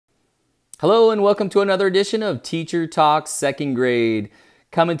Hello and welcome to another edition of Teacher Talk Second Grade.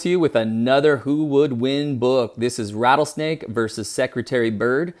 Coming to you with another Who Would Win book. This is Rattlesnake versus Secretary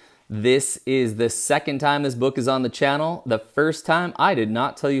Bird. This is the second time this book is on the channel. The first time I did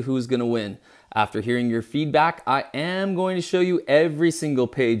not tell you who's going to win. After hearing your feedback, I am going to show you every single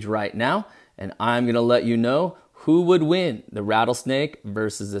page right now, and I'm going to let you know who would win, the Rattlesnake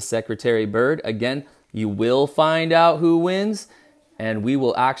versus the Secretary Bird. Again, you will find out who wins, and we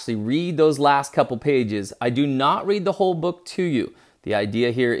will actually read those last couple pages. I do not read the whole book to you. The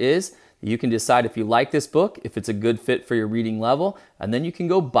idea here is you can decide if you like this book, if it's a good fit for your reading level, and then you can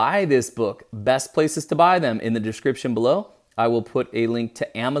go buy this book. Best places to buy them in the description below. I will put a link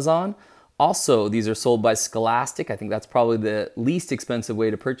to Amazon. Also, these are sold by Scholastic. I think that's probably the least expensive way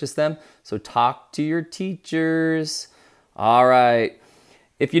to purchase them. So talk to your teachers. All right.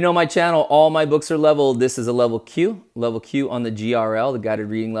 If you know my channel, all my books are leveled. This is a level Q. Level Q on the GRL, the guided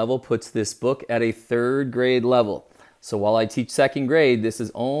reading level, puts this book at a third grade level. So while I teach second grade, this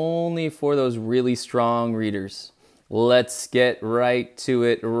is only for those really strong readers. Let's get right to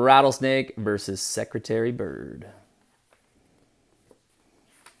it. Rattlesnake versus Secretary Bird.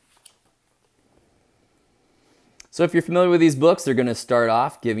 So if you're familiar with these books, they're going to start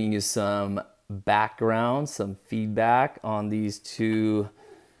off giving you some background, some feedback on these two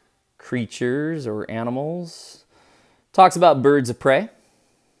creatures or animals. Talks about birds of prey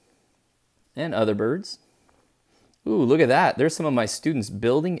and other birds. Ooh, look at that. There's some of my students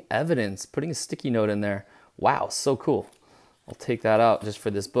building evidence, putting a sticky note in there. Wow, so cool. I'll take that out just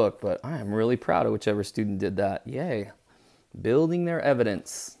for this book, but I am really proud of whichever student did that. Yay. Building their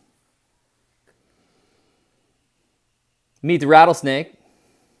evidence. Meet the rattlesnake.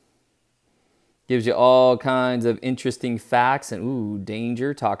 Gives you all kinds of interesting facts and, ooh,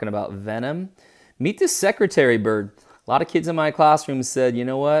 danger, talking about venom. Meet the secretary bird. A lot of kids in my classroom said, you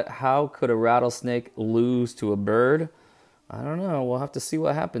know what, how could a rattlesnake lose to a bird? I don't know, we'll have to see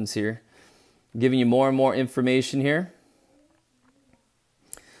what happens here. Giving you more and more information here.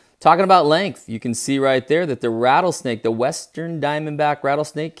 Talking about length, you can see right there that the rattlesnake, the western diamondback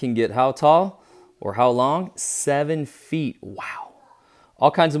rattlesnake, can get how tall or how long? 7 feet. Wow. All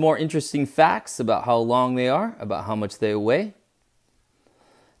kinds of more interesting facts about how long they are, about how much they weigh.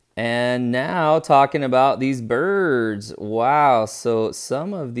 And now talking about these birds. Wow, so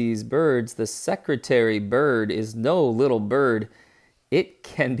some of these birds, the secretary bird is no little bird. It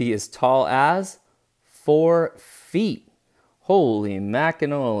can be as tall as 4 feet. Holy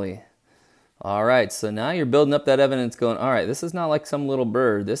macanoli. All right, so now you're building up that evidence going, all right, this is not like some little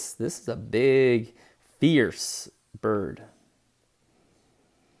bird. This is a big, fierce bird.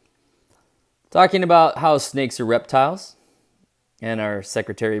 Talking about how snakes are reptiles, and our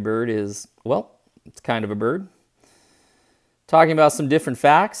secretary bird is, well, it's kind of a bird. Talking about some different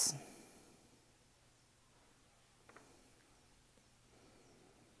facts.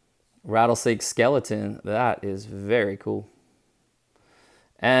 Rattlesnake skeleton, that is very cool.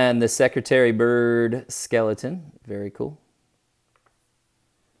 And the secretary bird skeleton, very cool.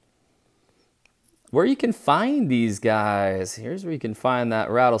 Where you can find these guys, here's where you can find that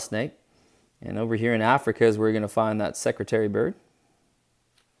rattlesnake. And over here in Africa is where you're going to find that secretary bird.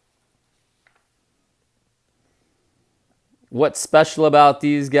 What's special about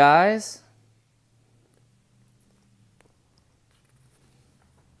these guys?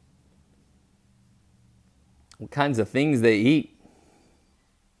 What kinds of things they eat?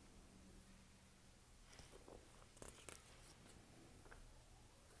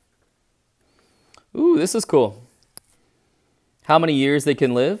 Ooh, this is cool. How many years they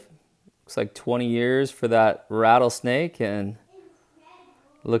can live? Looks like 20 years for that rattlesnake, and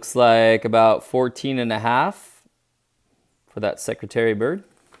looks like about 14 and a half for that secretary bird.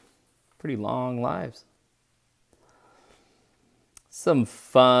 Pretty long lives. Some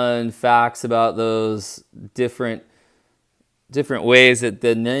fun facts about those different ways that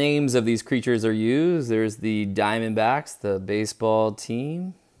the names of these creatures are used. There's the Diamondbacks, the baseball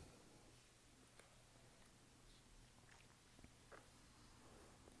team.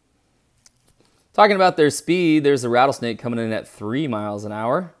 Talking about their speed, there's a rattlesnake coming in at 3 miles an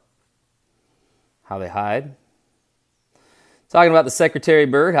hour. How they hide. Talking about the secretary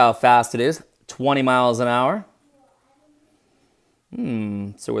bird, how fast it is, 20 miles an hour.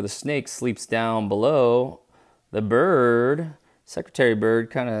 So where the snake sleeps down below, the bird, secretary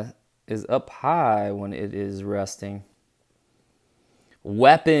bird, kind of is up high when it is resting.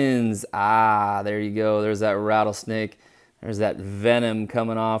 Weapons, there you go, there's that rattlesnake. There's that venom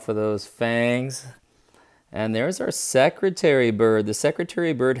coming off of those fangs. And there's our secretary bird. The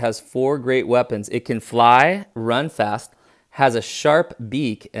secretary bird has 4 great weapons. It can fly, run fast, has a sharp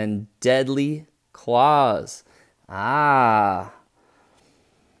beak and deadly claws. Ah.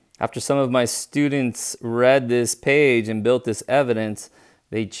 After some of my students read this page and built this evidence,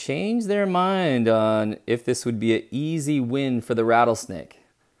 they changed their mind on if this would be an easy win for the rattlesnake.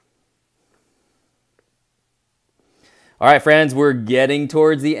 All right, friends, we're getting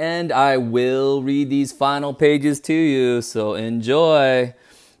towards the end. I will read these final pages to you, so enjoy.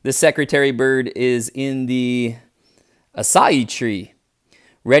 The secretary bird is in the acai tree,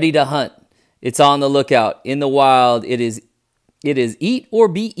 ready to hunt. It's on the lookout. In the wild, it is eat or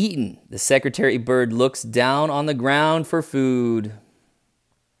be eaten. The secretary bird looks down on the ground for food.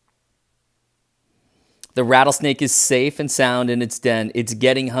 The rattlesnake is safe and sound in its den. It's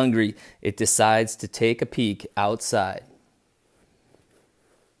getting hungry. It decides to take a peek outside.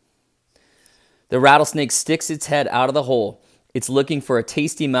 The rattlesnake sticks its head out of the hole. It's looking for a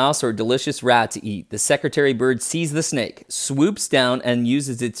tasty mouse or a delicious rat to eat. The secretary bird sees the snake, swoops down, and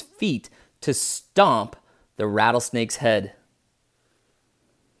uses its feet to stomp the rattlesnake's head.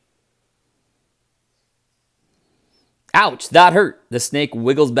 Ouch, that hurt. The snake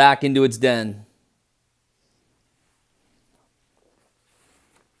wiggles back into its den.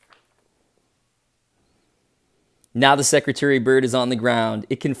 Now the secretary bird is on the ground.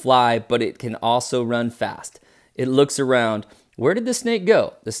 It can fly, but it can also run fast. It looks around. Where did the snake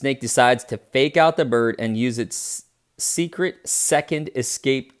go? The snake decides to fake out the bird and use its secret second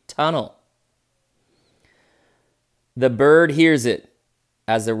escape tunnel. The bird hears it.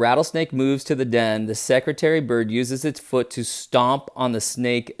 As the rattlesnake moves to the den, the secretary bird uses its foot to stomp on the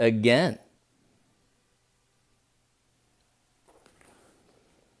snake again.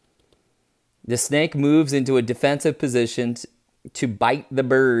 The snake moves into a defensive position to bite the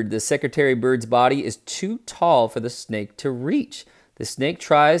bird. The secretary bird's body is too tall for the snake to reach. The snake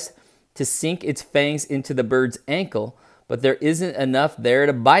tries to sink its fangs into the bird's ankle, but there isn't enough there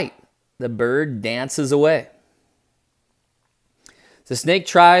to bite. The bird dances away. The snake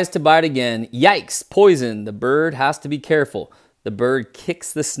tries to bite again. Yikes, poison. The bird has to be careful. The bird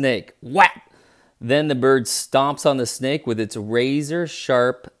kicks the snake. Whap! Then the bird stomps on the snake with its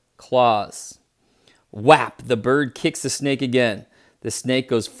razor-sharp claws. Whap! The bird kicks the snake again. The snake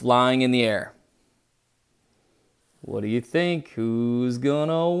goes flying in the air. What do you think? Who's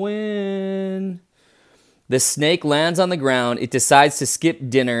gonna win? The snake lands on the ground. It decides to skip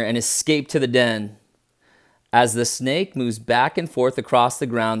dinner and escape to the den. As the snake moves back and forth across the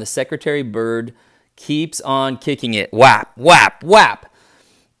ground, the secretary bird keeps on kicking it. Whap! Whap! Whap!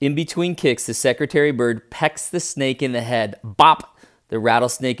 In between kicks, the secretary bird pecks the snake in the head. Bop! The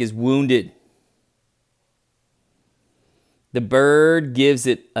rattlesnake is wounded. The bird gives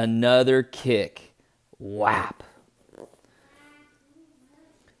it another kick. Whap!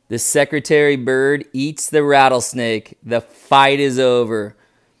 The secretary bird eats the rattlesnake. The fight is over.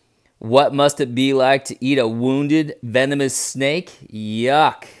 What must it be like to eat a wounded, venomous snake?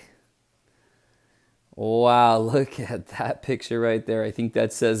 Yuck. Wow, look at that picture right there. I think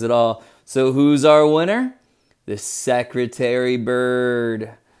that says it all. So who's our winner? The secretary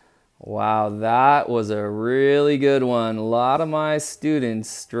bird. Wow, that was a really good one. A lot of my students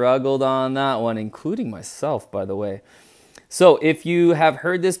struggled on that one, including myself, by the way. So if you have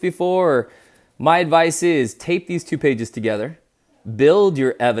heard this before, my advice is tape these 2 pages together. Build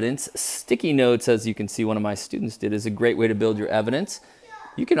your evidence. Sticky notes, as you can see one of my students did, is a great way to build your evidence.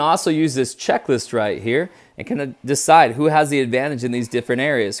 You can also use this checklist right here and kind of decide who has the advantage in these different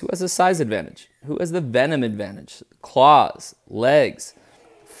areas. Who has the size advantage? Who has the venom advantage? Claws, legs,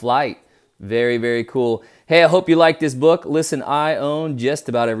 flight. Very, very cool. Hey, I hope you like this book. Listen, I own just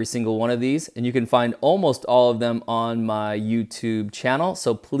about every single one of these, and you can find almost all of them on my YouTube channel.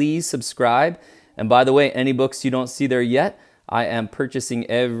 So please subscribe. And by the way, any books you don't see there yet, I am purchasing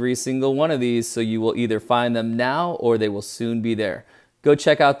every single one of these, so you will either find them now or they will soon be there. Go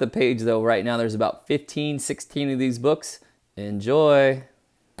check out the page though. Right now there's about 15, 16 of these books. Enjoy.